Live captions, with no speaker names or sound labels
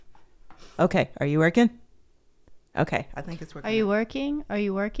Okay, are you working? Okay, I think it's working. Are you working? Are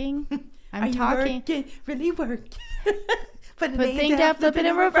you working? I'm are talking. You working? Really work. Put the thing down, flip it,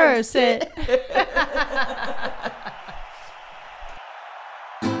 and reverse it.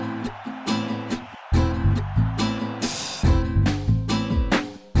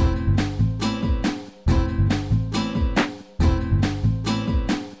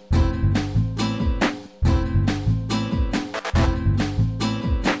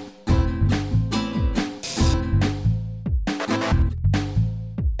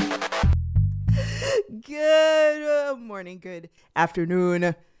 Good morning, good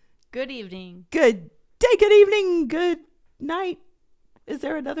afternoon, Good evening. good day, good evening, good night. Is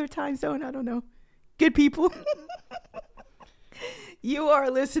there another time zone? I don't know. Good people. You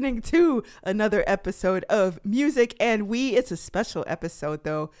are listening to another episode of Music and We. It's a special episode,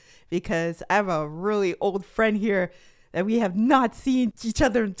 though, because I have a really old friend here that we have not seen each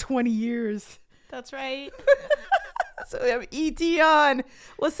other in 20 years. That's right. So we have E.T. on.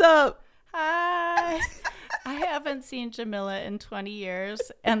 What's up? Hi. I haven't seen Jamila in 20 years.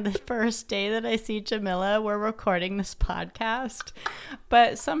 And the first day that I see Jamila, we're recording this podcast.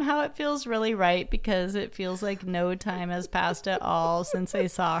 But somehow it feels really right because it feels like no time has passed at all since I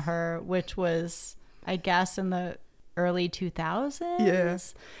saw her, which was, I guess, in the early 2000s.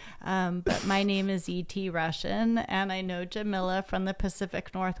 Yes. But my name is E.T. Russian, and I know Jamila from the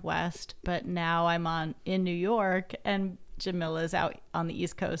Pacific Northwest, but now I'm in New York, and Jamila's out on the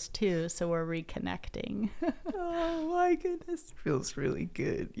East Coast too, so we're reconnecting. Oh my goodness. Feels really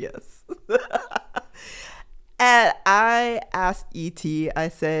good. Yes. And I asked E.T., I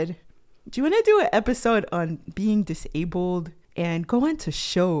said, do you want to do an episode on being disabled and go into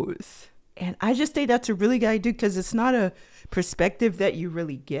shows? And I just think that's a really good idea because it's not a perspective that you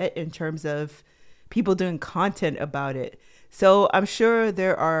really get in terms of people doing content about it. So I'm sure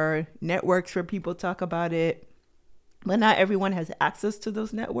there are networks where people talk about it, but not everyone has access to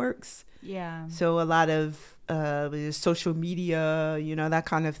those networks. Yeah. So a lot of social media, that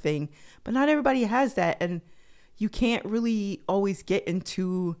kind of thing. But not everybody has that. And you can't really always get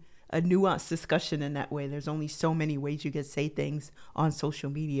into a nuanced discussion in that way. There's only so many ways you can say things on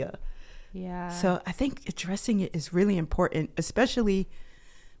social media. Yeah. So I think addressing it is really important, especially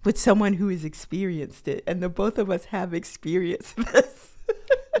with someone who has experienced it. And the both of us have experienced this.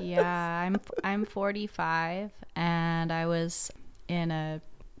 Yeah, I'm 45, and I was in a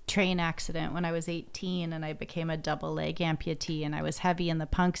train accident when I was 18, and I became a double leg amputee, and I was heavy in the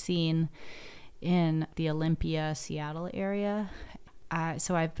punk scene in the Olympia, Seattle area.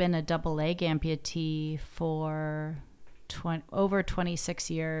 So I've been a double leg amputee for over 26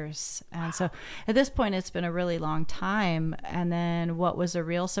 years. And so at this point, it's been a really long time. And then what was a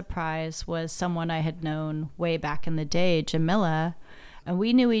real surprise was someone I had known way back in the day, Jamila. And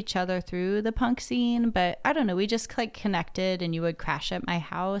we knew each other through the punk scene, but I don't know, we just connected, and you would crash at my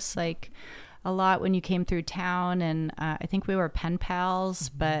house a lot when you came through town. And I think we were pen pals,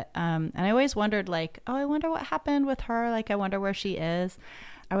 but and I always wondered I wonder what happened with her. I wonder where she is.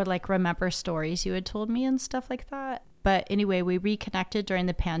 I would remember stories you had told me and stuff like that. But anyway, we reconnected during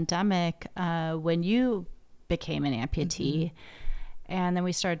the pandemic when you became an amputee. Mm-hmm. And then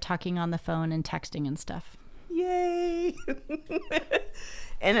we started talking on the phone and texting and stuff. Yay.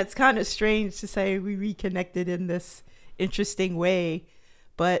 And it's kind of strange to say we reconnected in this interesting way,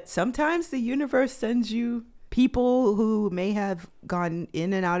 but sometimes the universe sends you people who may have gone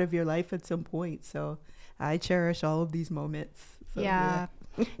in and out of your life at some point. So I cherish all of these moments. So, yeah.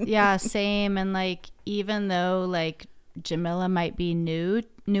 Yeah, same. And even though Jamila might be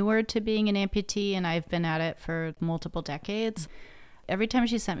newer to being an amputee, and I've been at it for multiple decades, every time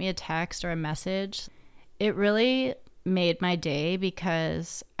she sent me a text or a message, it really made my day,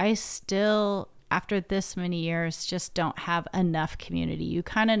 because I still, after this many years, just don't have enough community. You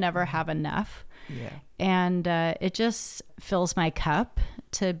kind of never have enough. Yeah. And it just fills my cup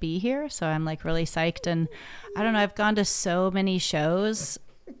to be here. So I'm really psyched. And I don't know, I've gone to so many shows,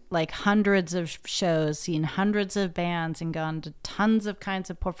 hundreds of shows, seen hundreds of bands, and gone to tons of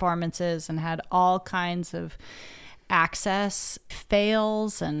kinds of performances, and had all kinds of access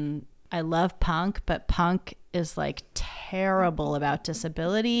fails. And I love punk, but punk is terrible about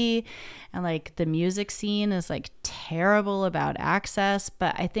disability, and the music scene is terrible about access,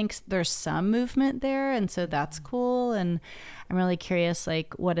 but I think there's some movement there, and so that's cool. And I'm really curious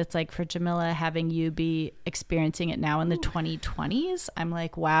what it's like for Jamila, having you be experiencing it now in the 2020s. I'm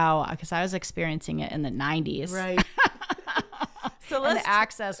wow, because I was experiencing it in the 90s. Right. So and the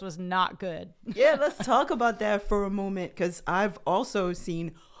access was not good. Yeah, let's talk about that for a moment, because I've also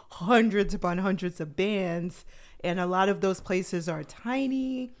seen hundreds upon hundreds of bands, and a lot of those places are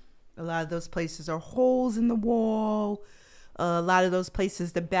tiny. A lot of those places are holes in the wall. A lot of those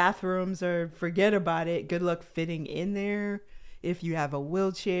places, the bathrooms are, forget about it. Good luck fitting in there if you have a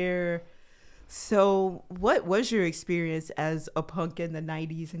wheelchair. So what was your experience as a punk in the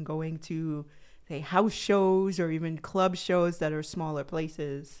 90s and going to, say, house shows or even club shows that are smaller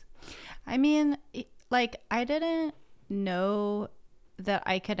places? I mean, like, I didn't know that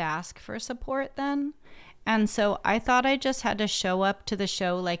I could ask for support then. And so I thought I just had to show up to the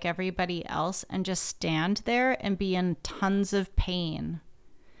show like everybody else and just stand there and be in tons of pain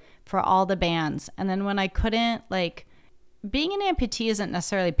for all the bands. And then when I couldn't, like, being an amputee isn't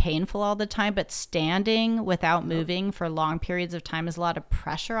necessarily painful all the time, but standing without moving for long periods of time is a lot of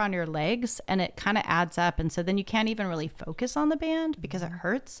pressure on your legs, and it kind of adds up. And so then you can't even really focus on the band because it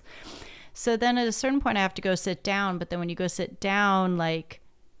hurts. So then at a certain point I have to go sit down, but then when you go sit down, like,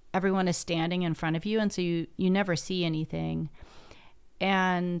 everyone is standing in front of you, and so you never see anything.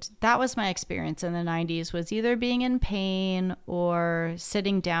 And that was my experience in the 90s, was either being in pain or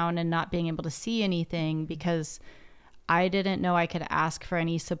sitting down and not being able to see anything because I didn't know I could ask for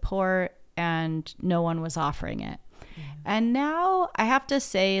any support and no one was offering it. And now I have to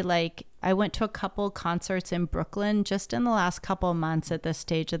say, like, I went to a couple concerts in Brooklyn just in the last couple of months at this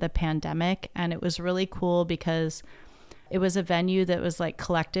stage of the pandemic, and it was really cool because it was a venue that was like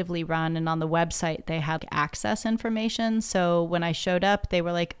collectively run, and on the website they had access information. So when I showed up, they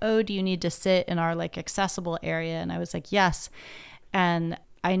were like, "Oh, do you need to sit in our like accessible area?" And I was like, "Yes." And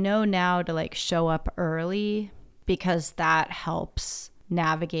I know now to like show up early because that helps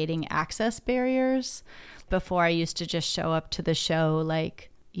navigating access barriers. Before I used to just show up to the show like,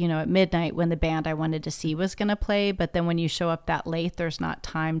 you know, at midnight when the band I wanted to see was going to play. But then when you show up that late, there's not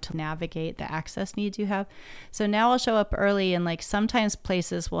time to navigate the access needs you have. So now I'll show up early, and like sometimes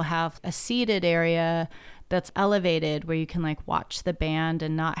places will have a seated area that's elevated where you can like watch the band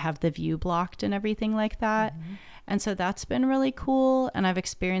and not have the view blocked and everything like that. Mm-hmm. And so that's been really cool. And I've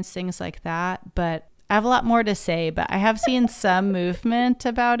experienced things like that, but I have a lot more to say, but I have seen some movement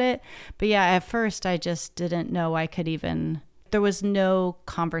about it. But yeah, at first I just didn't know I could even, there was no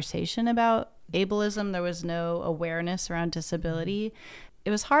conversation about ableism. There was no awareness around disability. It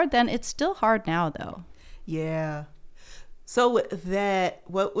was hard then. It's still hard now though. Yeah. So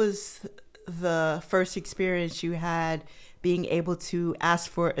what was the first experience you had being able to ask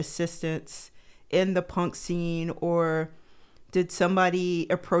for assistance in the punk scene, or did somebody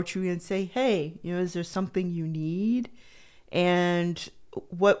approach you and say, "Hey, you know, is there something you need?" And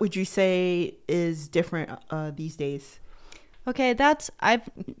what would you say is different these days? Okay, I've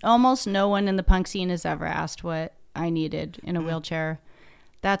almost no one in the punk scene has ever asked what I needed in a wheelchair.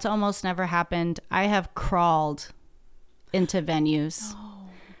 That's almost never happened. I have crawled into venues. Oh.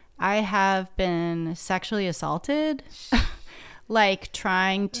 I have been sexually assaulted, like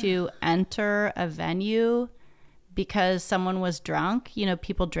trying to enter a venue because someone was drunk. You know,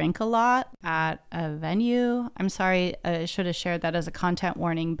 people drink a lot at a venue. I'm sorry, I should have shared that as a content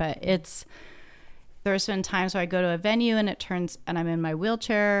warning, but there's been times where I go to a venue and I'm in my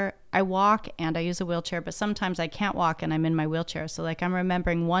wheelchair. I walk and I use a wheelchair, but sometimes I can't walk and I'm in my wheelchair. So like I'm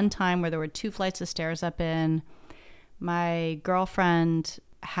remembering one time where there were 2 flights of stairs up in. My girlfriend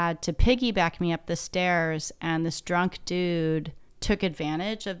had to piggyback me up the stairs, and this drunk dude took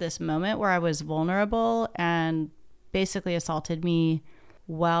advantage of this moment where I was vulnerable and basically assaulted me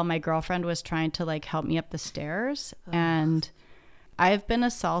while my girlfriend was trying to like help me up the stairs. Oh. And I've been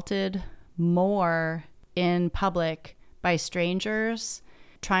assaulted more in public by strangers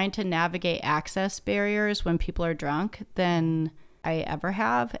trying to navigate access barriers when people are drunk than I ever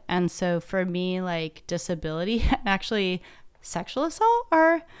have. And so for me, like disability and actually sexual assault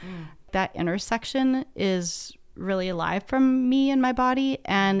that intersection is really alive from me and my body,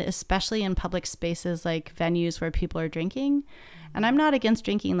 and especially in public spaces like venues where people are drinking. And I'm not against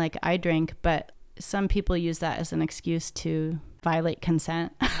drinking, like I drink, but some people use that as an excuse to violate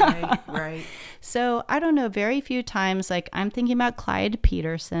consent. Right. So I don't know, very few times, like I'm thinking about Clyde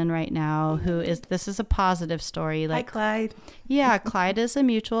Peterson right now, this is a positive story. Like, hi, Clyde. Yeah, Clyde is a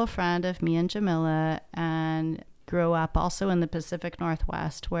mutual friend of me and Jamila, and grew up also in the Pacific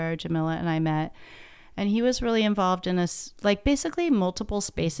Northwest where Jamila and I met. And he was really involved in basically multiple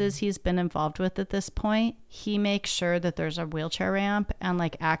spaces he's been involved with at this point. He makes sure that there's a wheelchair ramp and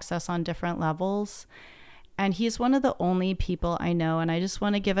like access on different levels. And he's one of the only people I know, and I just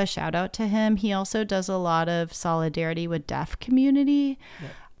want to give a shout out to him. He also does a lot of solidarity with deaf community.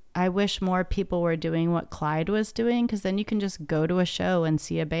 Yep. I wish more people were doing what Clyde was doing, because then you can just go to a show and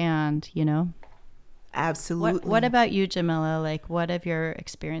see a band, you know? Absolutely. What about you, Jamila? Like, what have your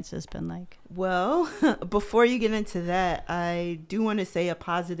experiences been like? Well, before you get into that, I do want to say a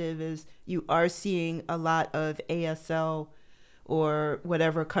positive is you are seeing a lot of ASL or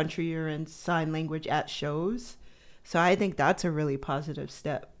whatever country you're in sign language at shows. So I think that's a really positive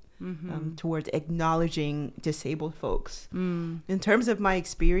step towards acknowledging disabled folks. In terms of my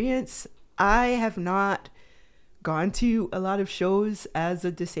experience, I have not gone to a lot of shows as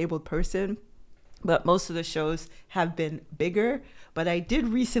a disabled person, but most of the shows have been bigger. But I did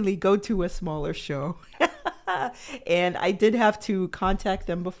recently go to a smaller show and I did have to contact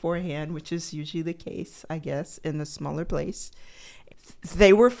them beforehand, which is usually the case, I guess, in the smaller place.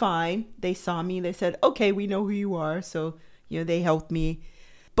 They were fine. They saw me. They said, okay, we know who you are. So, they helped me.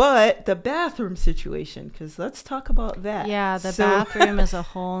 But the bathroom situation, because let's talk about that. Yeah, the bathroom is a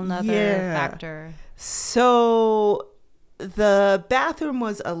whole nother factor. So the bathroom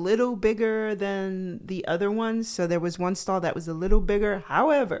was a little bigger than the other ones. So there was one stall that was a little bigger.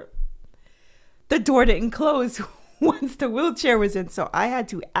 However, the door didn't close once the wheelchair was in. So I had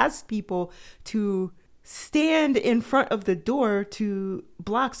to ask people to stand in front of the door to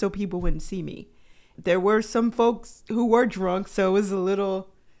block so people wouldn't see me. There were some folks who were drunk, so it was a little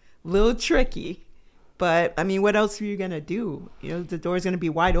tricky. But I mean, what else are you gonna do? The door's gonna be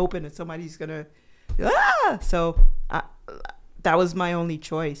wide open and somebody's gonna so that was my only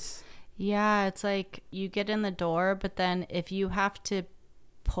choice. Yeah, it's like you get in the door, but then if you have to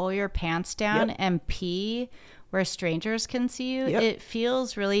pull your pants down and pee where strangers can see you, it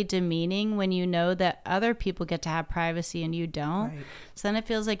feels really demeaning when you know that other people get to have privacy and you don't. Right. So then it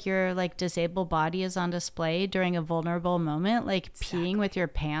feels like your disabled body is on display during a vulnerable moment, like peeing with your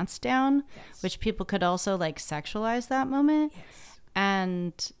pants down, which people could also sexualize that moment. Yes.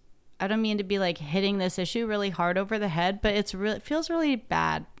 And I don't mean to be hitting this issue really hard over the head, but it feels really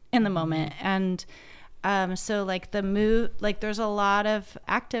bad in the moment. And so the move, there's a lot of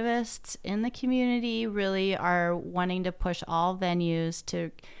activists in the community really are wanting to push all venues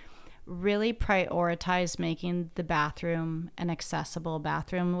to really prioritize making the bathroom an accessible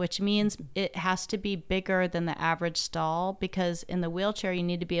bathroom, which means it has to be bigger than the average stall, because in the wheelchair you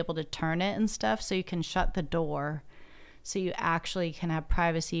need to be able to turn it and stuff so you can shut the door so you actually can have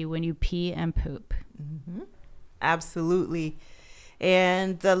privacy when you pee and poop. Mm-hmm. Absolutely.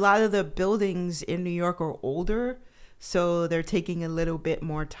 And a lot of the buildings in New York are older, so they're taking a little bit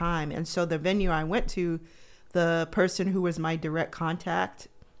more time. And so the venue I went to, the person who was my direct contact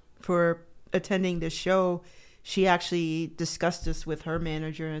for attending the show, she actually discussed this with her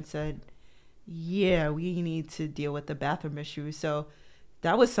manager and said, yeah, we need to deal with the bathroom issue. So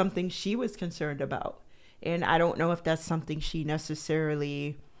that was something she was concerned about. And I don't know if that's something she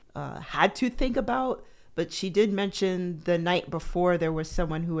necessarily had to think about. But she did mention the night before there was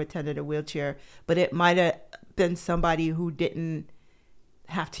someone who attended a wheelchair, but it might have been somebody who didn't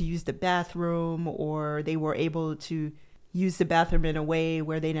have to use the bathroom, or they were able to use the bathroom in a way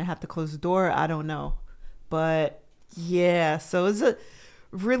where they didn't have to close the door. I don't know. But yeah, so it's a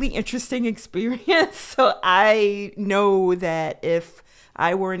really interesting experience. So I know that if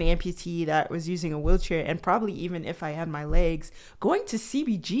I were an amputee that was using a wheelchair, and probably even if I had my legs, going to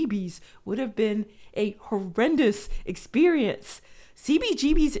CBGB's would have been a horrendous experience.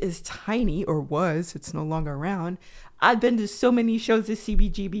 CBGB's is tiny, or was. It's no longer around. I've been to so many shows at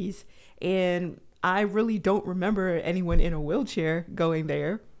CBGB's, and I really don't remember anyone in a wheelchair going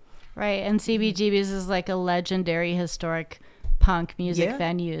there. Right, and CBGB's is a legendary historic punk music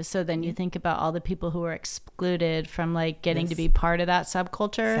venues. So then you think about all the people who are excluded from getting to be part of that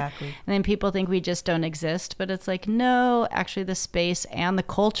subculture. Exactly. And then people think we just don't exist, but it's no, actually the space and the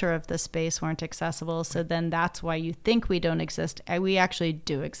culture of the space weren't accessible. So then that's why you think we don't exist. We actually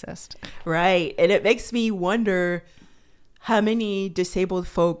do exist. Right. And it makes me wonder how many disabled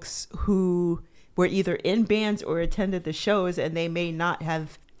folks who were either in bands or attended the shows, and they may not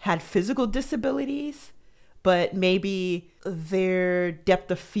have had physical disabilities, but maybe their depth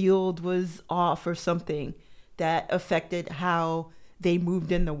of field was off or something that affected how they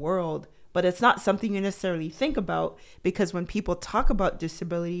moved in the world. But it's not something you necessarily think about, because when people talk about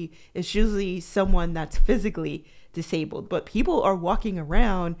disability, it's usually someone that's physically disabled. But people are walking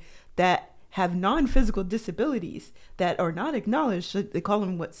around that have non-physical disabilities that are not acknowledged. They call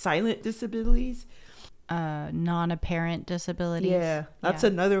them silent disabilities? Non-apparent disabilities. Yeah, that's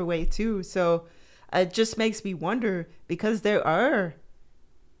another way too. So it just makes me wonder, because there are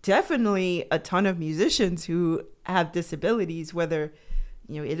definitely a ton of musicians who have disabilities, whether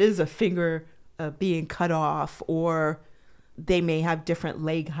it is a finger being cut off, or they may have different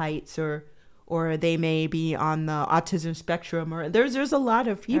leg heights, or or they may be on the autism spectrum, or there's a lot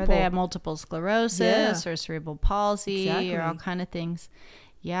of people. Or they have multiple sclerosis or cerebral palsy or all kind of things.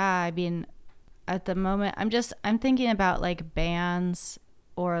 Yeah, I mean, at the moment, I'm thinking about like bands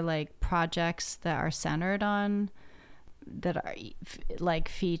or like projects that are centered on, that are like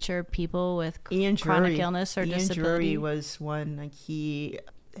feature people with chronic illness or disability. Ian Drury was one. Like he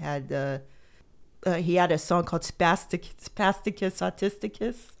had a song called Spasticus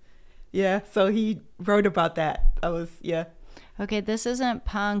Autisticus. Yeah, so he wrote about that. Okay, this isn't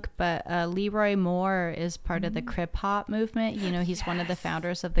punk, but Leroy Moore is part of the Crip Hop movement. You know, he's one of the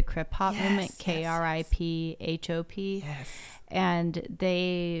founders of the Crip Hop movement, KRIPHOP. Yes. And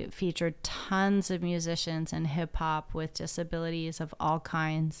they featured tons of musicians in hip hop with disabilities of all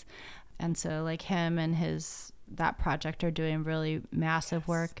kinds. And so like him and that project are doing really massive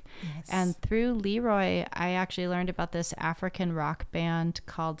work. Yes. And through Leroy, I actually learned about this African rock band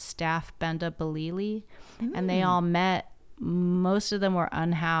called Staff Benda Balili. And they all met. Most of them were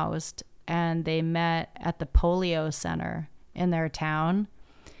unhoused, and they met at the polio center in their town.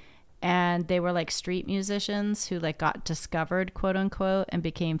 And they were like street musicians who like got discovered, quote unquote, and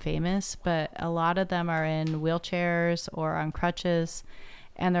became famous. But a lot of them are in wheelchairs or on crutches.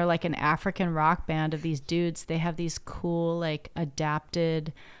 And they're like an African rock band of these dudes. They have these cool, like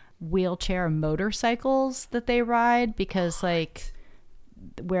adapted wheelchair motorcycles that they ride because like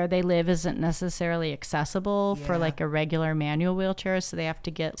where they live isn't necessarily accessible for like a regular manual wheelchair. So they have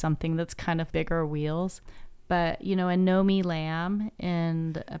to get something that's kind of bigger wheels. But, you know, and Nomi Lamb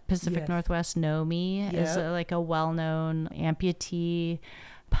in Pacific Northwest, Nomi is like a well-known amputee,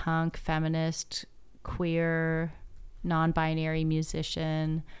 punk, feminist, queer, non-binary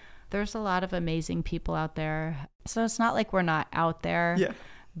musician. There's a lot of amazing people out there. So it's not like we're not out there. Yeah.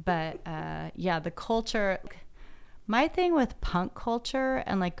 But the culture, my thing with punk culture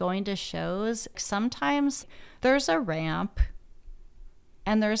and like going to shows, sometimes there's a ramp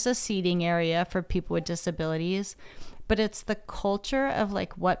and there's a seating area for people with disabilities, but it's the culture of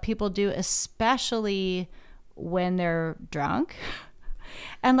like what people do, especially when they're drunk.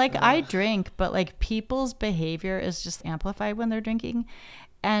 And like I drink, but like people's behavior is just amplified when they're drinking.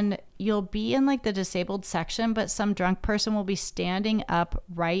 And you'll be in like the disabled section, but some drunk person will be standing up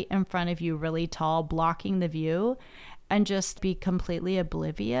right in front of you really tall, blocking the view, and just be completely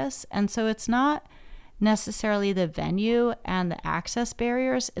oblivious. And so it's not necessarily the venue and the access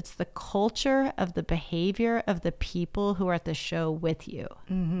barriers. It's the culture of the behavior of the people who are at the show with you.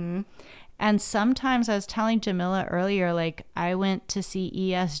 Mm-hmm. And sometimes I was telling Jamila earlier, like I went to see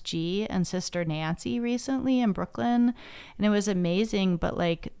ESG and Sister Nancy recently in Brooklyn, and it was amazing. But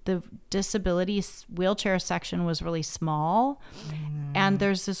like the disability wheelchair section was really small. And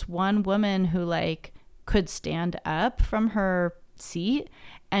there's this one woman who like could stand up from her seat,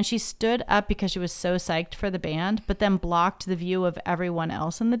 and she stood up because she was so psyched for the band, but then blocked the view of everyone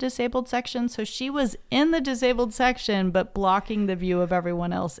else in the disabled section. So she was in the disabled section, but blocking the view of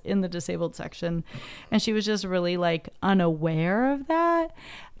everyone else in the disabled section. And she was just really like unaware of that.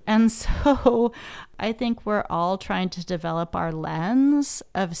 And so I think we're all trying to develop our lens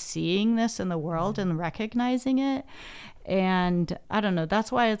of seeing this in the world and recognizing it. And I don't know,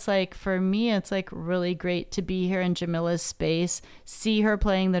 that's why it's like, for me, it's like really great to be here in Jamila's space, see her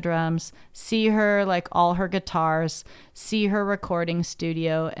playing the drums, see her like all her guitars, see her recording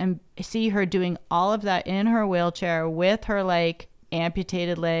studio, and see her doing all of that in her wheelchair with her like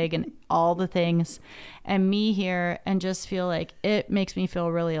amputated leg and all the things, and me here, and just feel like it makes me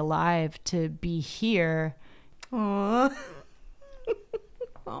feel really alive to be here. Aww.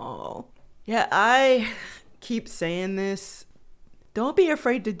 Oh. Yeah, I keep saying this. Don't be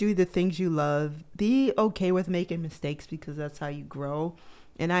afraid to do the things you love. Be okay with making mistakes, because that's how you grow.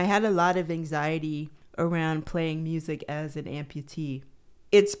 And I had a lot of anxiety around playing music as an amputee.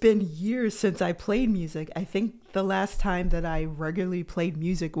 It's been years since I played music. I think the last time that I regularly played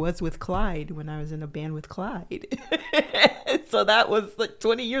music was with Clyde, when I was in a band with Clyde. So that was like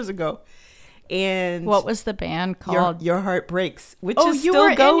 20 years ago. And what was the band called? Your Heart Breaks, which is still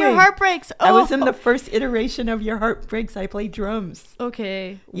going. Oh, you were in Your Heart Breaks. Oh. I was in the first iteration of Your Heart Breaks. I played drums.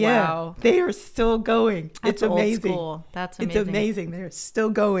 Okay. Yeah, wow. They are still going. That's it's amazing. Old school. That's amazing. It's amazing. They're still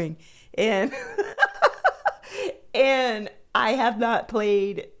going. And and I have not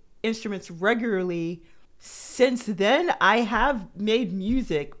played instruments regularly since then. I have made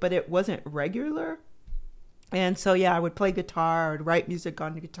music, but it wasn't regular. And so, yeah, I would play guitar, I would write music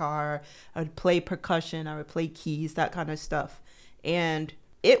on the guitar, I would play percussion, I would play keys, that kind of stuff. And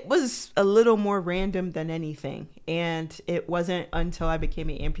it was a little more random than anything. And it wasn't until I became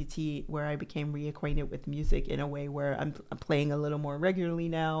an amputee where I became reacquainted with music in a way where I'm playing a little more regularly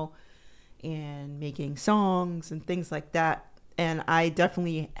now. and making songs and things like that. And I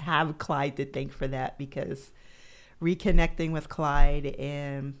definitely have Clyde to thank for that, because reconnecting with Clyde,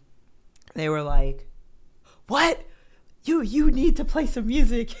 and they were like, what? You need to play some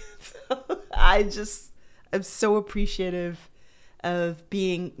music. So I'm so appreciative of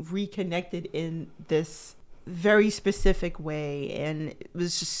being reconnected in this very specific way, and it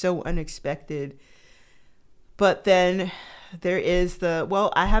was just so unexpected. But then there is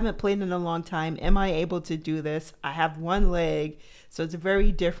I haven't played in a long time. Am I able to do this? I have one leg, so it's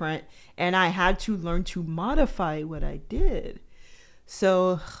very different, and I had to learn to modify what I did.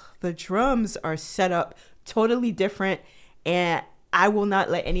 So the drums are set up totally different, and I will not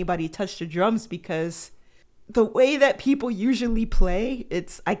let anybody touch the drums, because the way that people usually play,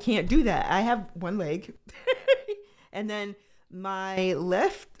 I can't do that. I have one leg. And then my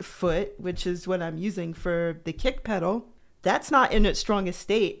left foot, which is what I'm using for the kick pedal, that's not in its strongest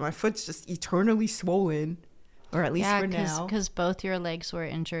state. My foot's just eternally swollen, or at least for now. Because both your legs were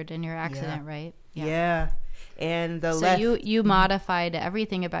injured in your accident, right? Yeah. And the so left. you modified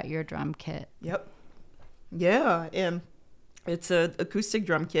everything about your drum kit. Yep. Yeah. And it's an acoustic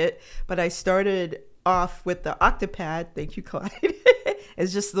drum kit, but I started off with the Octopad. Thank you, Clyde.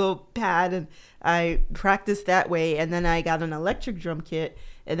 It's just a little pad, and I practiced that way, and then I got an electric drum kit,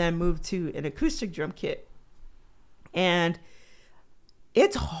 and then moved to an acoustic drum kit. And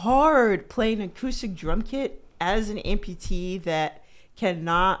it's hard playing an acoustic drum kit as an amputee that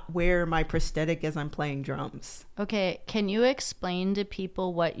cannot wear my prosthetic as I'm playing drums. Okay, can you explain to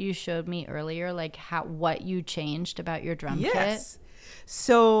people what you showed me earlier, like what you changed about your drum kit?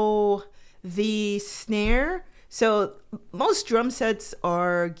 So the snare, so most drum sets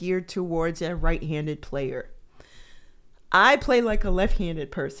are geared towards a right-handed player. I play like a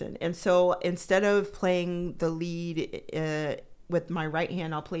left-handed person, and so instead of playing the lead with my right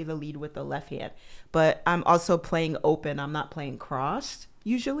hand, I'll play the lead with the left hand. But I'm also playing open. I'm not playing crossed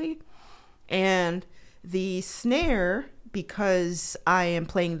usually. And the snare, because I am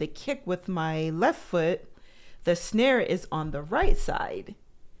playing the kick with my left foot, the snare is on the right side.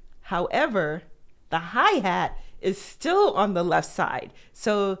 However, the hi-hat is still on the left side.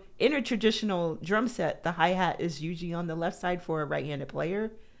 So in a traditional drum set, the hi-hat is usually on the left side for a right-handed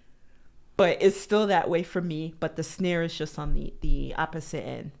player. But it's still that way for me. But the snare is just on the opposite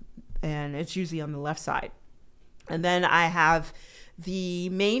end. And it's usually on the left side. And then I have the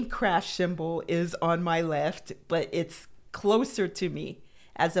main crash cymbal is on my left, but it's closer to me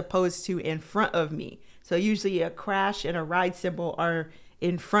as opposed to in front of me. So usually a crash and a ride cymbal are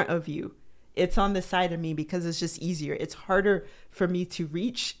in front of you. It's on the side of me because it's just easier. It's harder for me to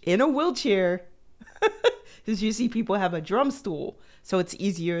reach in a wheelchair because usually people have a drum stool. So it's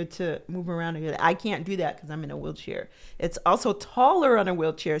easier to move around. I can't do that because I'm in a wheelchair. It's also taller on a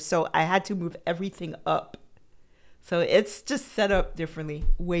wheelchair, so I had to move everything up. So it's just set up differently,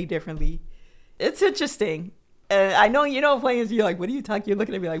 way differently. It's interesting. I know you know playing, you're like, what are you talking? You're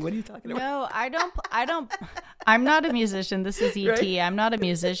looking at me like, what are you talking about? No, I don't. I'm not a musician. This is ET. Right? I'm not a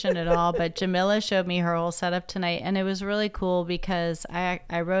musician at all. But Jamila showed me her whole setup tonight, and it was really cool because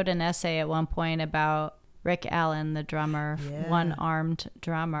I wrote an essay at one point about Rick Allen, the drummer, one-armed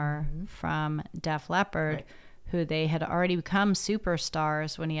drummer from Def Leppard, who they had already become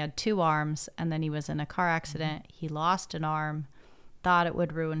superstars when he had two arms, and then he was in a car accident. He lost an arm, thought it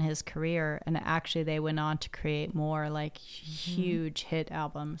would ruin his career, and actually they went on to create more like huge hit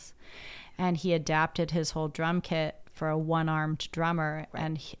albums. And he adapted his whole drum kit for a one-armed drummer,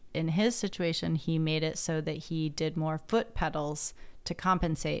 and in his situation, he made it so that he did more foot pedals to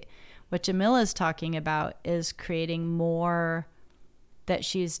compensate. What Jamila's talking about is creating more that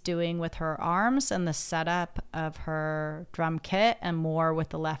she's doing with her arms and the setup of her drum kit, and more with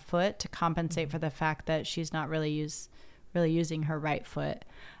the left foot to compensate for the fact that she's not really using her right foot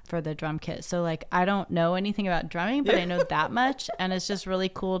for the drum kit. So like, I don't know anything about drumming, but I know that much. And it's just really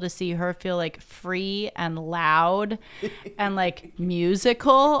cool to see her feel like free and loud and like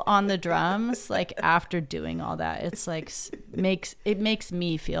musical on the drums. Like after doing all that, it's like it makes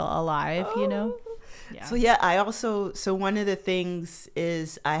me feel alive, you know? Yeah. So yeah, I also, so one of the things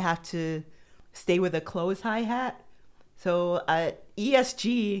is I have to stay with a closed hi-hat. So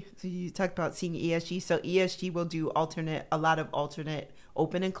ESG, so you talked about seeing ESG. So ESG will do a lot of alternate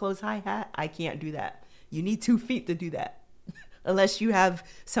open and close hi-hat. I can't do that. You need 2 feet to do that. Unless you have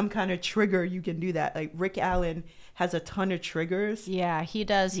some kind of trigger, you can do that. Like Rick Allen has a ton of triggers. Yeah, he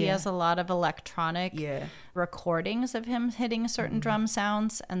does. Yeah. He has a lot of electronic recordings of him hitting certain drum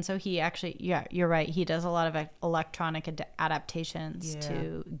sounds. And so he actually, you're right. He does a lot of electronic adaptations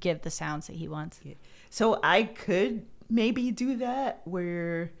to give the sounds that he wants. Yeah. So I could maybe do that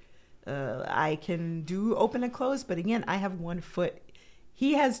where I can do open and close, but again, I have one foot.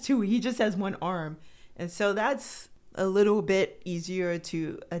 He has two. He just has one arm. And so that's a little bit easier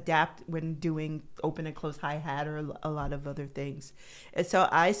to adapt when doing open and close hi-hat or a lot of other things. And so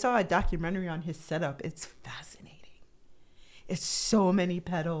I saw a documentary on his setup. It's fascinating. It's so many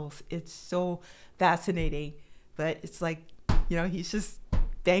pedals. It's so fascinating. But it's like, he's just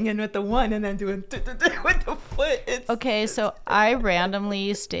banging with the one and then doing with the foot. Okay, so I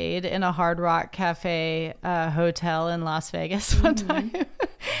randomly stayed in a Hard Rock Cafe hotel in Las Vegas one time.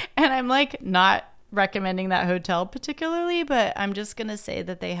 And I'm like not recommending that hotel particularly, but I'm just going to say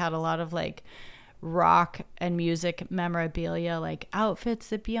that they had a lot of like rock and music memorabilia, like outfits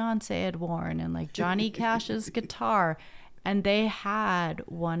that Beyonce had worn and like Johnny Cash's guitar. And they had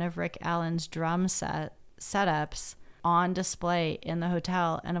one of Rick Allen's drum setups on display in the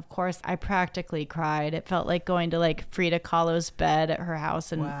hotel. And of course, I practically cried. It felt like going to like Frida Kahlo's bed at her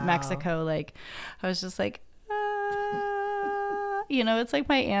house in Mexico. Like, I was just like, it's like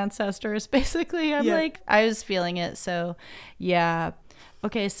my ancestors, basically. I was feeling it. So, yeah.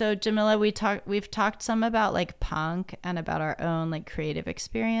 Okay, so Jamila, we've talked some about like punk and about our own like creative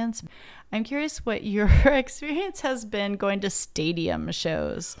experience. I'm curious what your experience has been going to stadium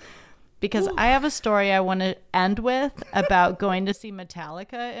shows. Because I have a story I want to end with about going to see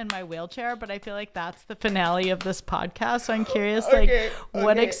Metallica in my wheelchair, but I feel like that's the finale of this podcast. So I'm curious,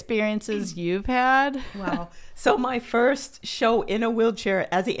 what experiences you've had. Wow. So my first show in a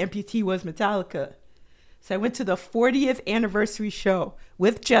wheelchair as an amputee was Metallica. So I went to the 40th anniversary show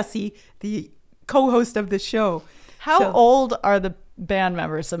with Jesse, the co-host of the show. How old are the band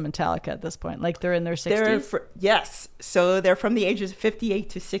members of Metallica at this point? Like they're in their 60s? Yes. So they're from the ages of 58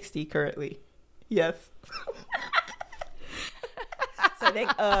 to 60 currently. Yes. So I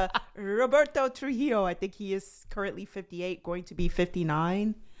think Roberto Trujillo, I think he is currently 58, going to be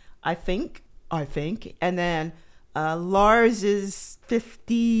 59, I think. And then Lars is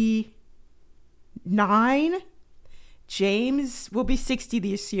 59. James will be 60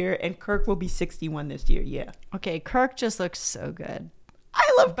 this year, and Kirk will be 61 this year. Yeah. Okay, Kirk just looks so good.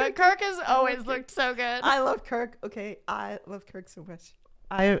 I love Kirk. But Kirk has always looked so good. I love Kirk. Okay, I love Kirk so much.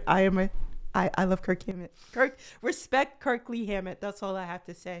 I love Kirk Hammett. Respect Kirkley Hammett. That's all I have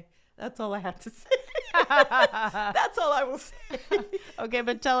to say. That's all I will say. Okay,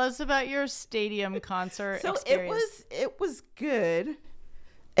 but tell us about your stadium concert experience. It was good.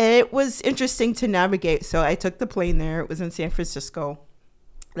 It was interesting to navigate. So I took the plane there. It was in San Francisco.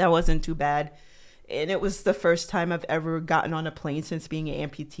 That wasn't too bad. And it was the first time I've ever gotten on a plane since being an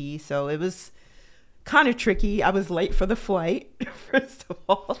amputee. So it was kind of tricky. I was late for the flight, first of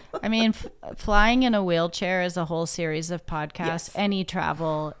all. I mean, flying in a wheelchair is a whole series of podcasts. Yes. Any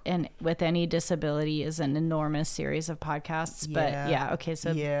travel and with any disability is an enormous series of podcasts. Yeah. But okay,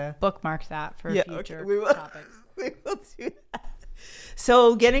 so bookmark that for future topics. We will do that.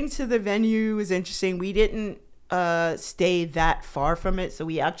 So getting to the venue was interesting. We didn't stay that far from it, so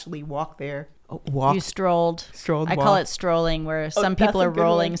we actually walked there. You strolled. I call it strolling, where some people are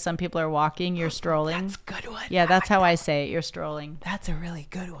rolling, some people are walking. You're strolling. That's a good one. Yeah, that's how I say it. You're strolling. That's a really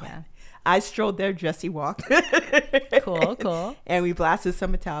good one. Yeah. I strolled there. Jesse walked. Cool. And we blasted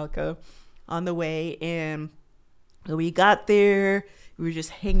some Metallica on the way. And we got there. We were just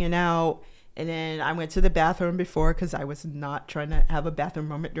hanging out. And then I went to the bathroom before because I was not trying to have a bathroom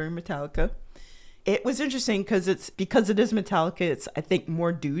moment during Metallica. It was interesting because it is Metallica. It's, I think,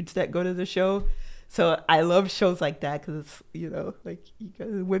 more dudes that go to the show. So I love shows like that because, like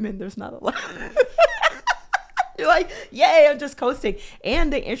women, there's not a lot. You're like, yay, I'm just coasting.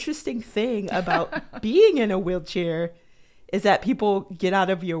 And the interesting thing about being in a wheelchair is that people get out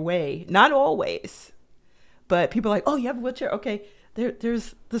of your way. Not always. But people are like, oh, you have a wheelchair? Okay.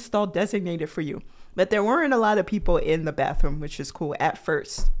 There's the stall designated for you. But there weren't a lot of people in the bathroom, which is cool at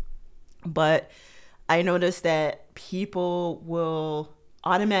first. But I noticed that people will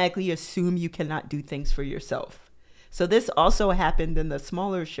automatically assume you cannot do things for yourself. So this also happened in the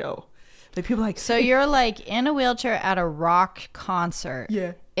smaller show. Like people like, so you're like in a wheelchair at a rock concert.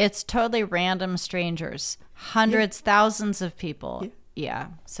 Yeah. It's totally random strangers, hundreds, thousands of people. Yeah.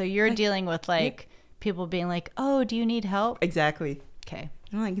 So you're dealing with people being like, oh, do you need help? Exactly. Okay.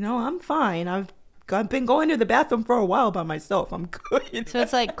 I'm like, no, I'm fine. I've been going to the bathroom for a while by myself. I'm good. So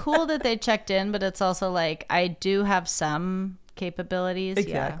it's like cool that they checked in, but it's also like, I do have some capabilities.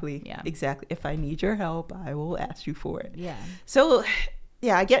 Exactly. Yeah. Exactly. If I need your help, I will ask you for it. Yeah. So,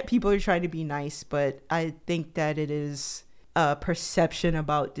 yeah, I get people are trying to be nice, but I think that it is a perception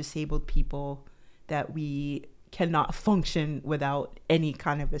about disabled people that we cannot function without any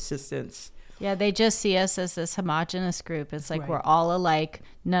kind of assistance. Yeah, they just see us as this homogenous group. It's like Right. we're all alike.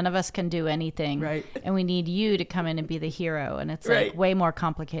 None of us can do anything. Right. And we need you to come in and be the hero. And it's Right. like way more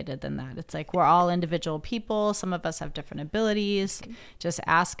complicated than that. It's like we're all individual people. Some of us have different abilities. Just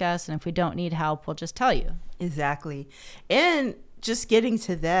ask us. And if we don't need help, we'll just tell you. Exactly. And just getting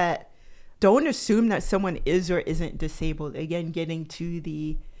to that, don't assume that someone is or isn't disabled. Again, getting to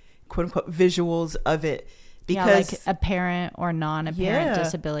the quote unquote visuals of it. Because like apparent or non-apparent Yeah.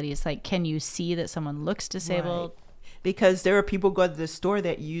 disabilities. Like, can you see that someone looks disabled? Right. Because there are people who go to the store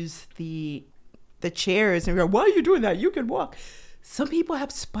that use the chairs and go, why are you doing that? You can walk. Some people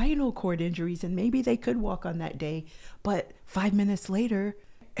have spinal cord injuries and maybe they could walk on that day, but 5 minutes later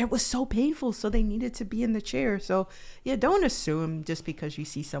it was so painful, so they needed to be in the chair. So yeah, don't assume just because you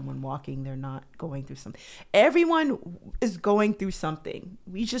see someone walking they're not going through something. Everyone is going through something.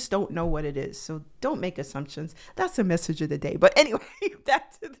 We just don't know what it is, so don't make assumptions. That's the message of the day. But anyway,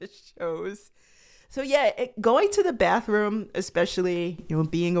 back to the shows. So yeah, going to the bathroom, especially,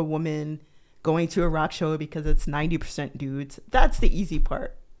 being a woman, going to a rock show because it's 90% dudes, that's the easy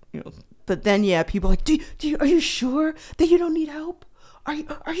part. But then yeah, people are like, are you sure that you don't need help? Are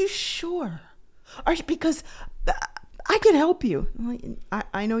you sure? Because I can help you.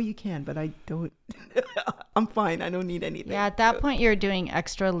 I know you can, but I don't. I'm fine. I don't need anything. Yeah, at that point, you're doing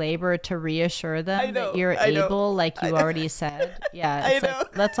extra labor to reassure them that you're I know. able, like you already said. Yeah, it's I know.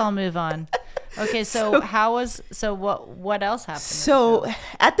 like, let's all move on. Okay, so what else happened? So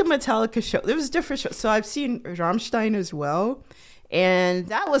at the Metallica show, there was different shows. So I've seen Rammstein as well, and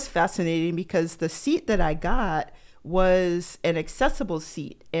that was fascinating because the seat that I got was an accessible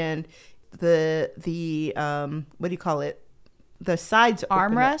seat, and the what do you call it? The sides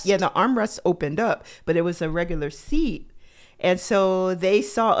armrest. Yeah, the armrest opened up, but it was a regular seat, and so they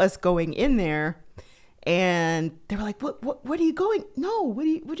saw us going in there. And they were like, what are you going? No, what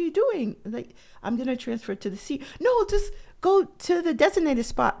are you doing? Like, I'm going to transfer to the seat. No, just go to the designated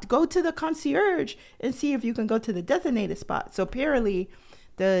spot. Go to the concierge and see if you can go to the designated spot. So apparently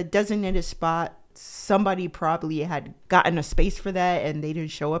the designated spot, somebody probably had gotten a space for that and they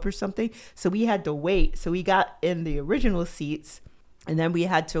didn't show up or something. So we had to wait. So we got in the original seats and then we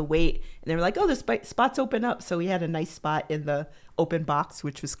had to wait. And they were like, oh, the spots open up. So we had a nice spot in the open box,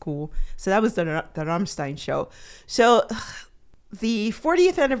 which was cool. So that was the Rammstein show. So the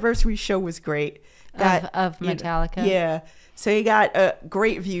 40th anniversary show was great. Of Metallica. Yeah. So you got a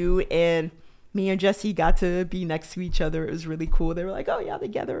great view, and me and Jesse got to be next to each other. It was really cool. They were like, oh yeah,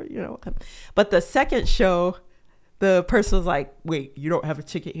 together, But the second show, the person was like, wait, you don't have a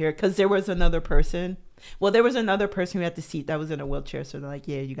ticket here? Because there was another person. Well, there was another person who had the seat that was in a wheelchair. So they're like,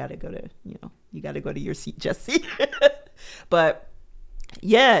 yeah, you got to go to your seat, Jesse. But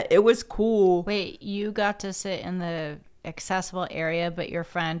yeah, it was cool. Wait, you got to sit in the accessible area, but your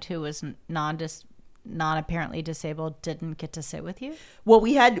friend who was non-apparently disabled didn't get to sit with you? Well,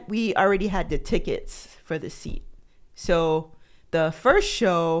 we already had the tickets for the seat. So the first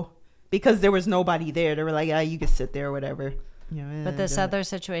show, because there was nobody there, they were like, you can sit there or whatever. But this other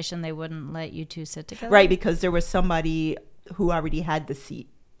situation, they wouldn't let you two sit together? Right, because there was somebody who already had the seat.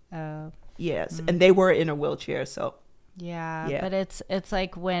 Oh. Yes, and they were in a wheelchair, so. Yeah, but it's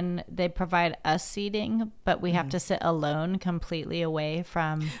like when they provide us seating, but we have to sit alone completely away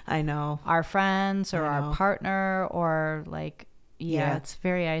from I know our friends or our partner or like it's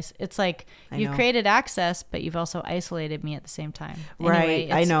very it's like you've created access, but you've also isolated me at the same time. Right,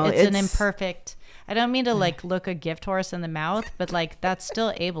 anyway, I know it's an imperfect. I don't mean to like look a gift horse in the mouth, but like that's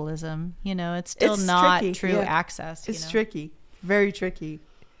still ableism. It's still not tricky. True access. It's tricky, very tricky.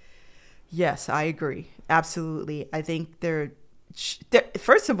 Yes, I agree. Absolutely. I think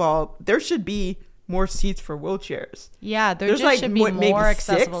first of all, there should be more seats for wheelchairs. Yeah, there's just should be more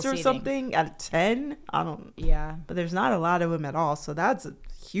accessible 6 or seating. Something out of 10. I don't. Yeah. But there's not a lot of them at all, so that's a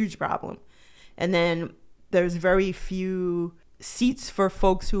huge problem. And then there's very few seats for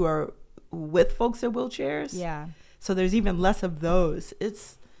folks who are with folks in wheelchairs. Yeah. So there's even less of those.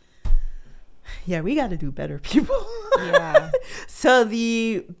 Yeah, we got to do better, people. Yeah. So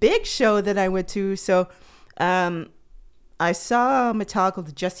the big show that I went to, I saw Metallica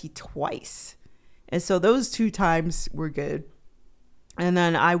with Jesse twice. And so those 2 times were good. And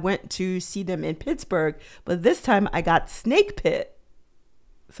then I went to see them in Pittsburgh, but this time I got Snake Pit.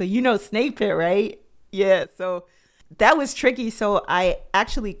 So Snake Pit, right? Yeah, so that was tricky. So I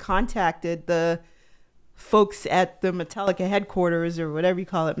actually contacted the folks at the Metallica headquarters or whatever you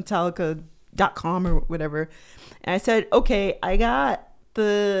call it, Metallica.com or whatever. And I said, okay, I got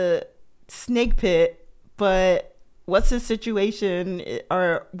the Snake Pit, but what's the situation?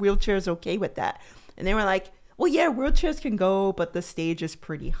 Are wheelchairs okay with that? And they were like, well, yeah, wheelchairs can go, but the stage is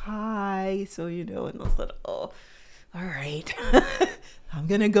pretty high. So, and I was like, oh, all right. I'm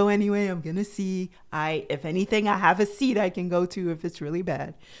going to go anyway. I'm going to see. If anything, I have a seat I can go to if it's really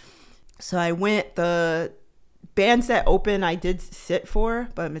bad. So I went. The bands that open, I did sit for,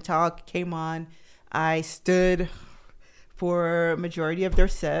 but Metallica came on. I stood for majority of their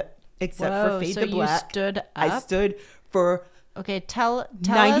set, except for Fade to Black. You stood up? I stood for... Okay, tell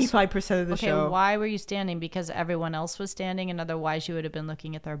 95% of the show. Okay, why were you standing? Because everyone else was standing, and otherwise you would have been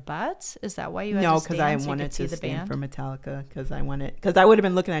looking at their butts? Is that why you had to stand? No, because I wanted to stand for Metallica. Because I would have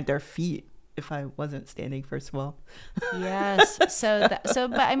been looking at their feet if I wasn't standing, first of all. Yes.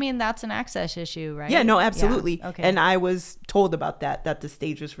 But I mean, that's an access issue, right? Yeah, no, absolutely. Yeah. Okay. And I was told about that the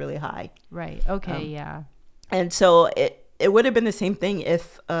stage was really high. Right. Okay, yeah. And so it would have been the same thing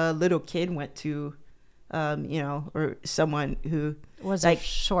if a little kid went to... or someone who was like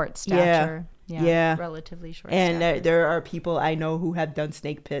short stature. Yeah. Relatively short and stature. There are people I know who have done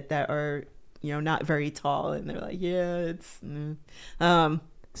Snake Pit that are, not very tall, and they're like, yeah, it's,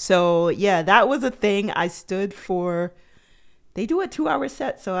 so yeah, that was a thing. I stood for, they do a 2-hour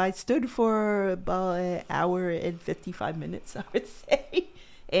set. So I stood for about an hour and 55 minutes, I would say.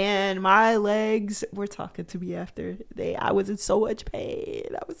 And my legs were talking to me after. I was in so much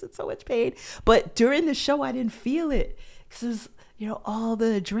pain. But during the show, I didn't feel it. Because it was, all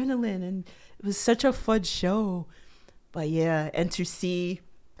the adrenaline. And it was such a fun show. But yeah, and to see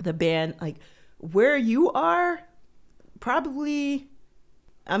the band, like, where you are, probably,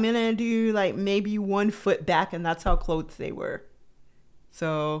 I'm going to do, like, maybe 1 foot back. And that's how close they were.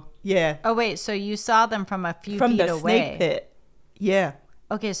 So, yeah. Oh, wait. So you saw them from a few feet away. From the Snake Pit. Yeah.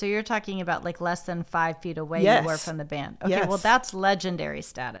 Okay, so you're talking about like less than 5 feet away Yes. you were from the band. Okay, Yes. well, that's legendary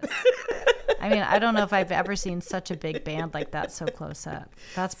status. I mean, I don't know if I've ever seen such a big band like that so close up.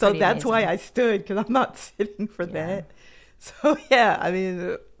 That's so pretty that's amazing. why I stood, because I'm not sitting for that. So yeah, I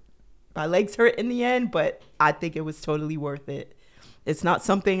mean, my legs hurt in the end, but I think it was totally worth it. It's not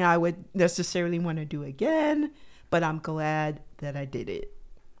something I would necessarily want to do again, but I'm glad that I did it.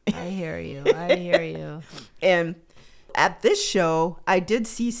 I hear you. And at this show, I did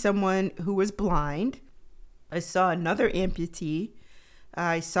see someone who was blind. I saw another amputee.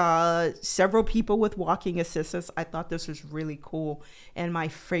 I saw several people with walking assistants. I thought this was really cool. And my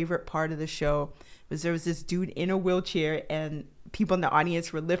favorite part of the show was there was this dude in a wheelchair, and people in the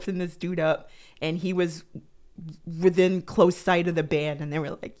audience were lifting this dude up, and he was within close sight of the band, and they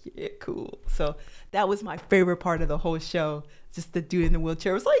were like, yeah, cool. So that was my favorite part of the whole show. Just the dude in the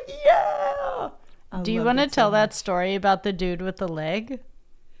wheelchair was like, yeah. Do you want to tell that story about the dude with the leg?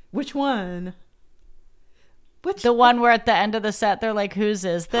 Which one? The one where at the end of the set they're like, whose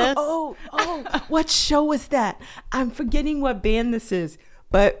is this? Oh, what show was that? I'm forgetting what band this is,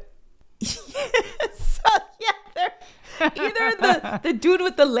 but either the dude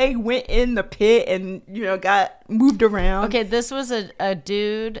with the leg went in the pit and got moved around. Okay, this was a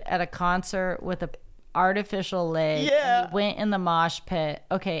dude at a concert with a artificial leg. Yeah. And he went in the mosh pit.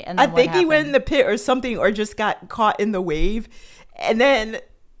 Okay, and then I think he went in the pit or something, or just got caught in the wave, and then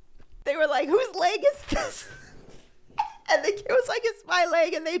they were like, whose leg is this? And the kid was like, it's my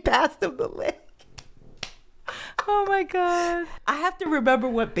leg, and they passed him the leg. Oh my god. I have to remember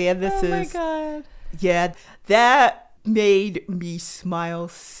what band this is. Oh my god. Yeah, that made me smile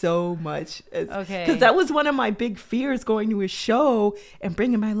so much. Okay. Because that was one of my big fears, going to a show and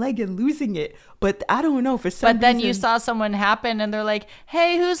bringing my leg and losing it. But I don't know, for some reason. But then you saw someone happen and they're like,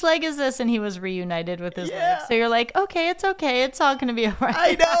 hey, whose leg is this? And he was reunited with his leg. So you're like, okay. It's all going to be all right.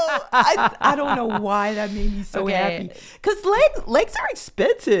 I know. I don't know why that made me so happy. Because legs are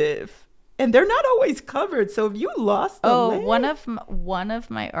expensive. And they're not always covered. So if you lost the leg. One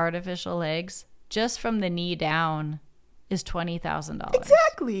of my artificial legs, just from the knee down, is $20,000.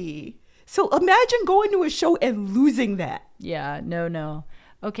 Exactly. So imagine going to a show and losing that. Yeah, no.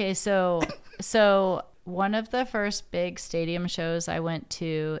 Okay, so one of the first big stadium shows I went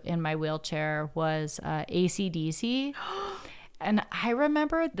to in my wheelchair was AC/DC. And I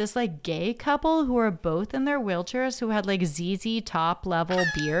remember this like gay couple who were both in their wheelchairs who had like ZZ Top level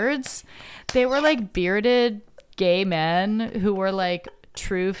beards. They were like bearded gay men who were like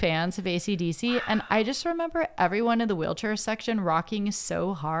true fans of AC/DC, and I just remember everyone in the wheelchair section rocking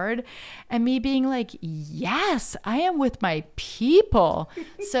so hard and me being like, yes, I am with my people.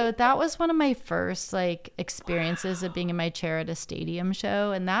 So that was one of my first like experiences of being in my chair at a stadium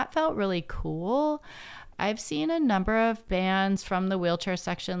show, and that felt really cool. I've seen a number of bands from the wheelchair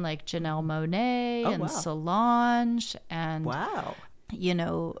section like Janelle Monáe and Solange and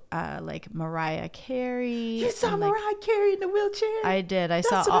like Mariah Carey. You saw and, Mariah Carey in the wheelchair? I did. I That's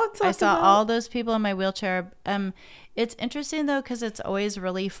saw what I'm talking about. all those people in my wheelchair. It's interesting though because it's always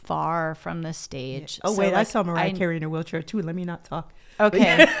really far from the stage. Oh, So, wait, I like, saw Mariah Carey in a wheelchair too. Let me not talk.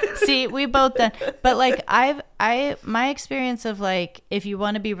 Okay. See, we both then. But like my experience of like if you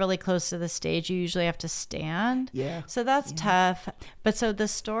want to be really close to the stage, you usually have to stand. Yeah. So that's tough. But so the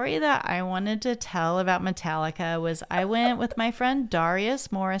story that I wanted to tell about Metallica was I went with my friend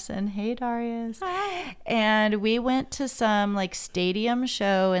Darius Morrison. Hey Darius. Hi. And we went to some like stadium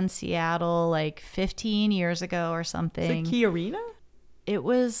show in Seattle like 15 years ago or something. Is it Key Arena? It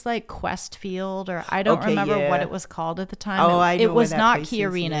was like Quest Field, or I don't remember what it was called at the time. Oh, I know it was where that not place Key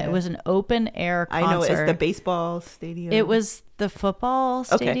is, Arena. yeah. It was an open air concert. I know it's the baseball stadium. It was the football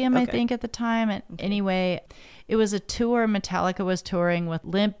stadium, I think, at the time. And anyway, it was a tour. Metallica was touring with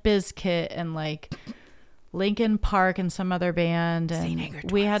Limp Bizkit and like Linkin Park and some other band, and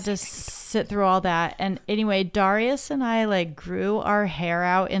we had to sit through all that. And anyway, Darius and I like grew our hair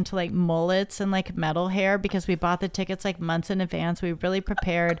out into like mullets and like metal hair because we bought the tickets like months in advance. We really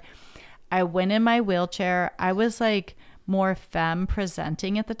prepared. I went in my wheelchair. I was like more femme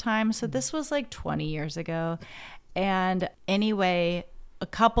presenting at the time, so this was like 20 years ago. And anyway, a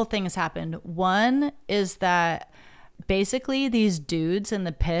couple things happened. One is that basically these dudes in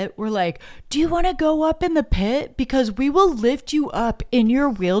the pit were like, do you want to go up in the pit? Because we will lift you up in your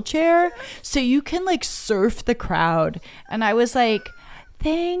wheelchair so you can like surf the crowd. And I was like,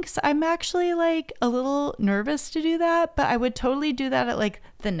 thanks. I'm actually like a little nervous to do that, but I would totally do that at like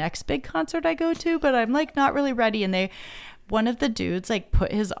the next big concert I go to, but I'm like not really ready. And one of the dudes like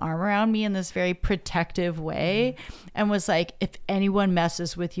put his arm around me in this very protective way and was like, if anyone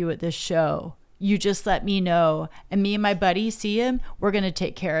messes with you at this show, you just let me know, and me and my buddy see him, we're going to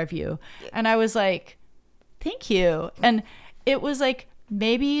take care of you. And I was like, thank you. And it was like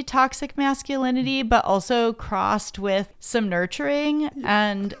maybe toxic masculinity, but also crossed with some nurturing.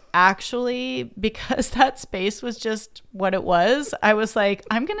 And actually, because that space was just what it was, I was like,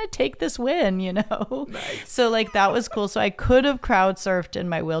 I'm going to take this win, you know? Nice. So like that was cool. So I could have crowd surfed in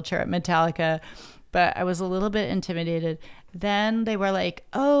my wheelchair at Metallica, but I was a little bit intimidated. Then they were like,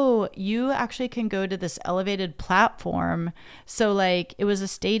 oh, you actually can go to this elevated platform. So like it was a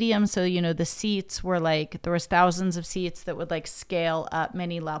stadium. So, the seats were like, there was thousands of seats that would like scale up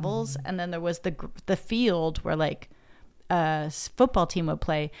many levels. And then there was the field where like a football team would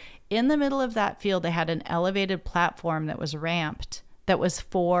play. In the middle of that field, they had an elevated platform that was ramped that was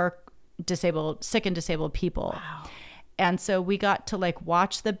for sick and disabled people. Wow. And so we got to like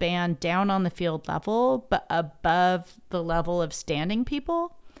watch the band down on the field level, but above the level of standing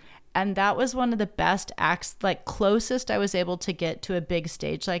people. And that was one of the best acts, like closest I was able to get to a big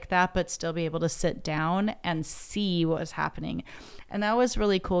stage like that, but still be able to sit down and see what was happening. And that was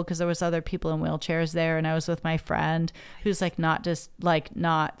really cool because there was other people in wheelchairs there. And I was with my friend who's like not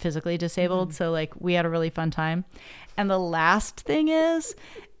physically disabled. Mm-hmm. So like we had a really fun time. And the last thing is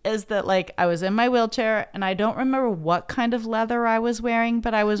that like I was in my wheelchair and I don't remember what kind of leather I was wearing,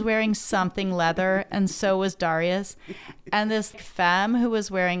 but I was wearing something leather, and so was Darius. And this femme who was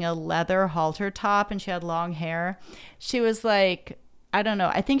wearing a leather halter top and she had long hair, she was like, I don't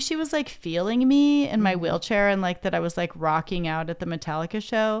know, I think she was like feeling me in my wheelchair and like that I was like rocking out at the Metallica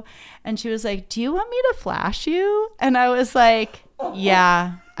show. And she was like, do you want me to flash you? And I was like,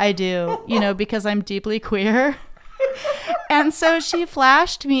 yeah, I do, because I'm deeply queer. And so she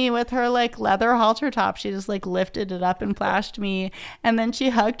flashed me with her like leather halter top. She just like lifted it up and flashed me. And then she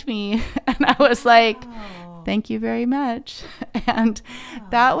hugged me. And I was like, thank you very much. And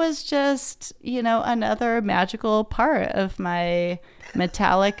that was just, another magical part of my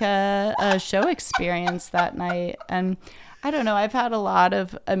Metallica show experience that night. And I don't know, I've had a lot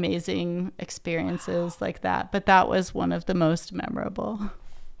of amazing experiences like that, but that was one of the most memorable.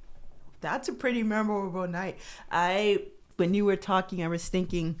 That's a pretty memorable night. When you were talking, I was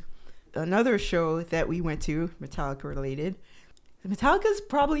thinking another show that we went to, Metallica related. Metallica is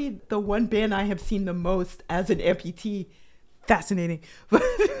probably the one band I have seen the most as an amputee. Fascinating.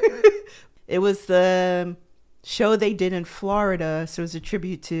 It was the show they did in Florida. So it was a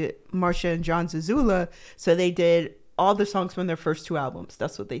tribute to Marsha and John Zazula. So they did all the songs from their first two albums.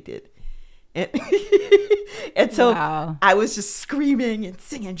 That's what they did. And so wow. I was just screaming and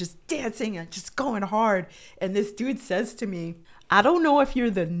singing, just dancing and just going hard. And this dude says to me, I don't know if you're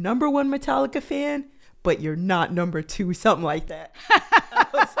the number one Metallica fan, but you're not number two, something like that. I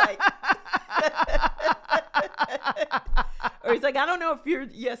was like, Or he's like, I don't know if you're,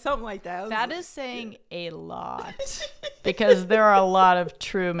 yeah, something like that. That is saying a lot because there are a lot of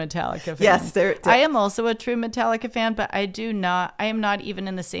true Metallica fans. Yes, I am also a true Metallica fan, but I am not even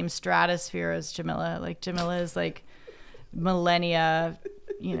in the same stratosphere as Jamila. Like Jamila is like millennia,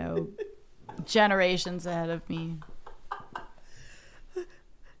 generations ahead of me.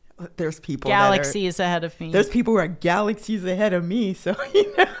 There's people galaxies ahead of me. There's people who are galaxies ahead of me. So,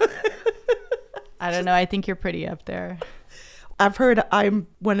 I don't know. I think you're pretty up there. I've heard I'm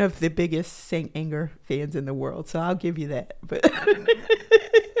one of the biggest Saint Anger fans in the world, so I'll give you that.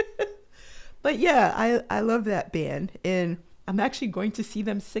 But yeah, I love that band, and I'm actually going to see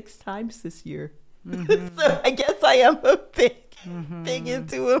them 6 times this year. Mm-hmm. So I guess I am a big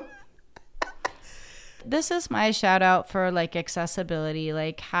into them. This is my shout out for like accessibility,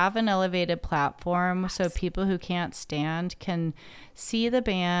 like have an elevated platform so people who can't stand can see the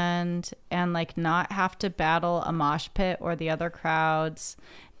band and like not have to battle a mosh pit or the other crowds,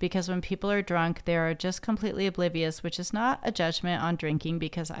 because when people are drunk, they are just completely oblivious, which is not a judgment on drinking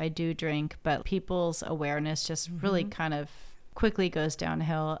because I do drink, but people's awareness just really kind of quickly goes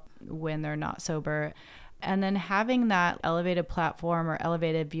downhill when they're not sober. And then having that elevated platform or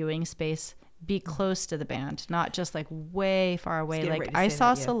elevated viewing space be close to the band, not just like way far away. Like I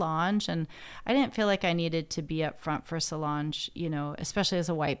saw Solange and I didn't feel like I needed to be up front for Solange, especially as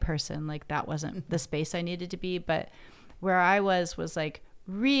a white person. Like that wasn't the space I needed to be. But where I was like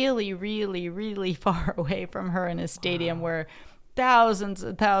really, really, really far away from her in a stadium where thousands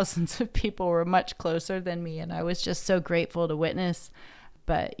and thousands of people were much closer than me. And I was just so grateful to witness.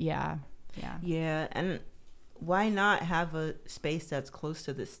 But yeah. And why not have a space that's close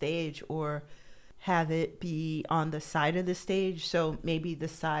to the stage, or have it be on the side of the stage? So maybe the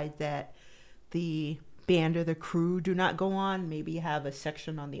side that the band or the crew do not go on, maybe have a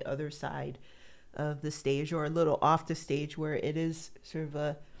section on the other side of the stage, or a little off the stage where it is sort of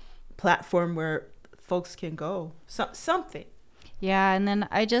a platform where folks can go. Something. Yeah, and then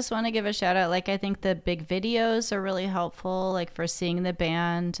I just want to give a shout out. Like I think the big videos are really helpful, like for seeing the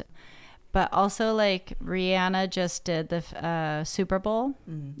band. But also, like, Rihanna just did the Super Bowl,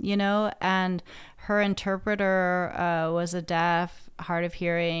 and her interpreter was a deaf, hard of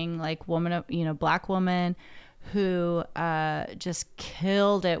hearing, like, woman, Black woman who just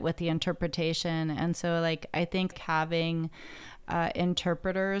killed it with the interpretation. And so, like, I think having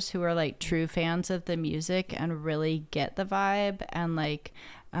interpreters who are, like, true fans of the music and really get the vibe and, like,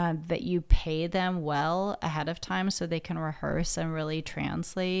 that you pay them well ahead of time so they can rehearse and really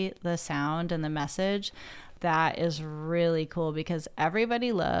translate the sound and the message. That is really cool because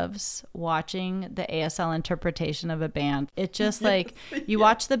everybody loves watching the ASL interpretation of a band. It just like you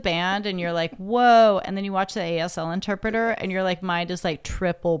watch the band and you're like, whoa. And then you watch the ASL interpreter and you're like, mind is like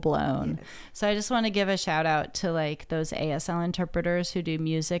triple blown. Yes. So I just want to give a shout out to like those ASL interpreters who do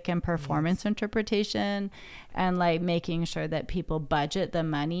music and performance interpretation, and like making sure that people budget the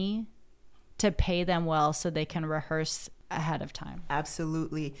money to pay them well so they can rehearse ahead of time.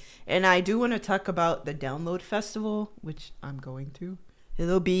 Absolutely. And I do want to talk about the Download Festival, which I'm going to.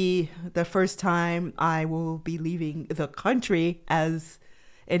 It'll be the first time I will be leaving the country as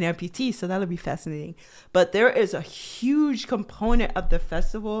an amputee, so that'll be fascinating. But there is a huge component of the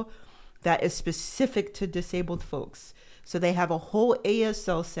festival that is specific to disabled folks. So they have a whole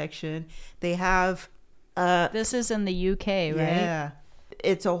ASL section. They have this is in the UK, right? Yeah.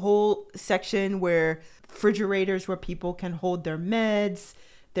 It's a whole section where refrigerators where people can hold their meds.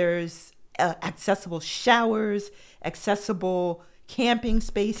 There's accessible showers, accessible camping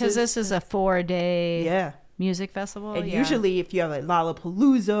spaces. Because this is a 4-day music festival. And usually if you have like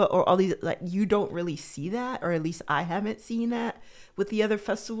Lollapalooza or all these, like, you don't really see that, or at least I haven't seen that with the other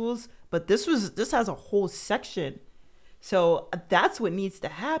festivals. But this has a whole section. So that's what needs to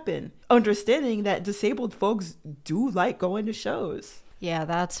happen. Understanding that disabled folks do like going to shows. Yeah,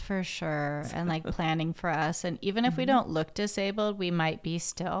 that's for sure. And like planning for us. And even if we don't look disabled, we might be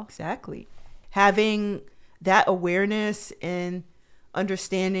still. Exactly. Having that awareness and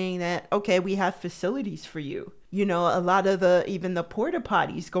understanding that, okay, we have facilities for you. You know, a lot of even the porta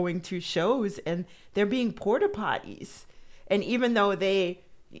potties going to shows, and they're being porta potties. And even though they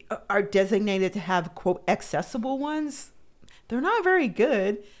are designated to have, quote, accessible ones, they're not very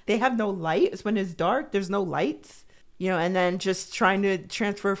good. They have no lights. When it's dark, there's no lights. You know, and then just trying to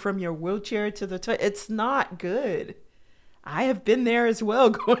transfer from your wheelchair to the toilet, it's not good. I have been there as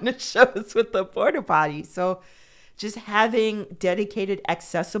well, going to shows with the porta potty. So just having dedicated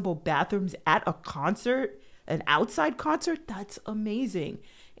accessible bathrooms at a concert, an outside concert, that's amazing.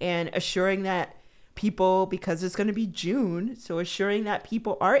 And assuring that people, because it's going to be June, so assuring that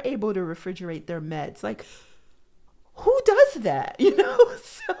people are able to refrigerate their meds. Like, who does that?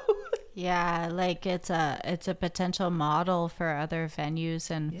 So Yeah, like it's a potential model for other venues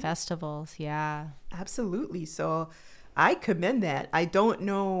and festivals. Yeah. absolutely. So I commend that. I don't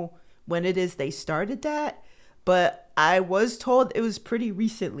know when it is they started that, but I was told it was pretty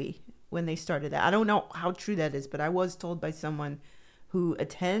recently when they started that. I don't know how true that is, but I was told by someone who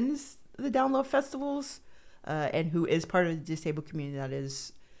attends the Download festivals and who is part of the disabled community that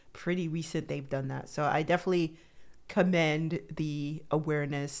is pretty recent they've done that. So I definitely commend the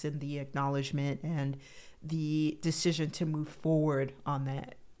awareness and the acknowledgement and the decision to move forward on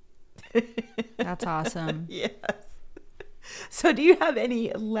that. That's awesome. Yes. So do you have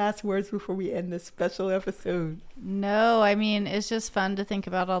any last words before we end this special episode? No, I mean, it's just fun to think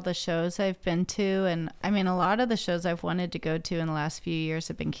about all the shows I've been to. And I mean, a lot of the shows I've wanted to go to in the last few years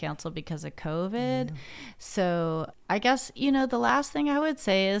have been canceled because of COVID. Yeah. So I guess, the last thing I would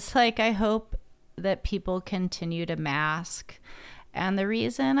say is like, I hope that people continue to mask. And the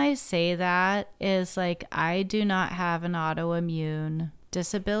reason I say that is like, I do not have an autoimmune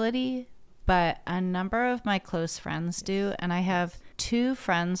disability, but a number of my close friends do. And I have 2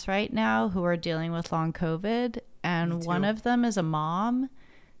 friends right now who are dealing with long COVID. And one of them is a mom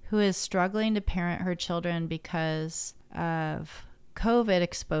who is struggling to parent her children because of COVID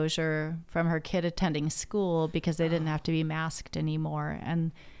exposure from her kid attending school because they didn't have to be masked anymore.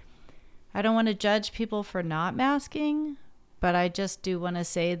 And I don't want to judge people for not masking, but I just do want to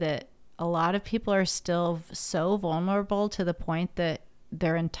say that a lot of people are still so vulnerable to the point that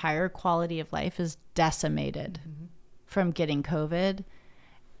their entire quality of life is decimated from getting COVID.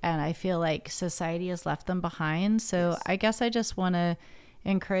 And I feel like society has left them behind. So I guess I just want to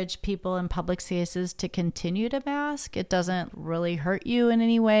encourage people in public spaces to continue to mask. It doesn't really hurt you in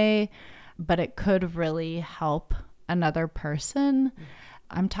any way, but it could really help another person.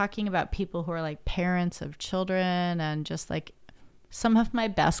 I'm talking about people who are like parents of children and just like some of my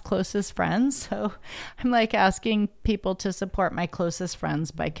best closest friends. So I'm like asking people to support my closest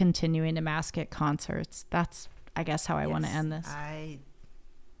friends by continuing to mask at concerts. That's, I guess, how I want to end this. I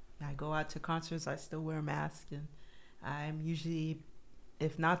go out to concerts, I still wear a mask, and I'm usually,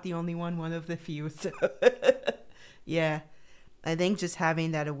 if not the only one of the few. So yeah, I think just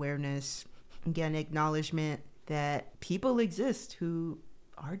having that awareness, again, acknowledgement that people exist who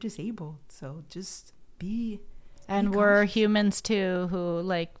are disabled. So just be and we're humans too, who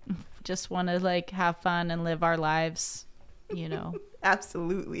like just want to like have fun and live our lives,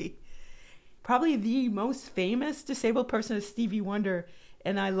 Absolutely. Probably the most famous disabled person is Stevie Wonder.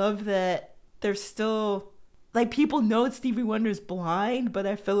 And I love that there's still, like, people know Stevie Wonder's blind, but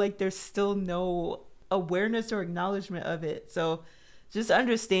I feel like there's still no awareness or acknowledgement of it. So just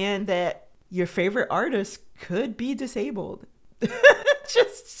understand that your favorite artist could be disabled.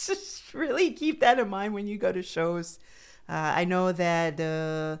 just really keep that in mind when you go to shows. I know that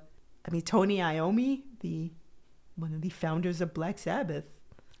Tony Iommi, one of the founders of Black Sabbath,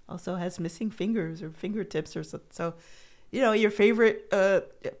 also has missing fingers or fingertips or so. So, your favorite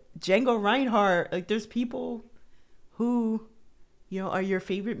Django Reinhardt, like there's people who, are your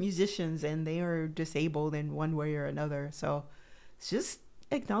favorite musicians and they are disabled in one way or another. So just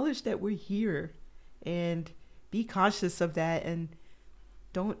acknowledge that we're here and be conscious of that, and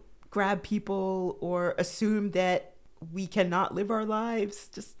don't grab people or assume that we cannot live our lives.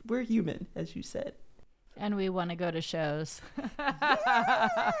 Just, we're human, as you said. And we want to go to shows.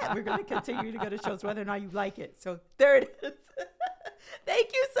 Yeah, we're going to continue to go to shows whether or not you like it. So there it is.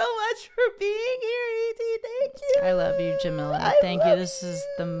 Thank you so much for being here, E.T. Thank you. I love you, Jamila. Thank you. This is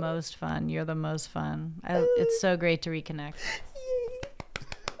the most fun. You're the most fun. It's so great to reconnect.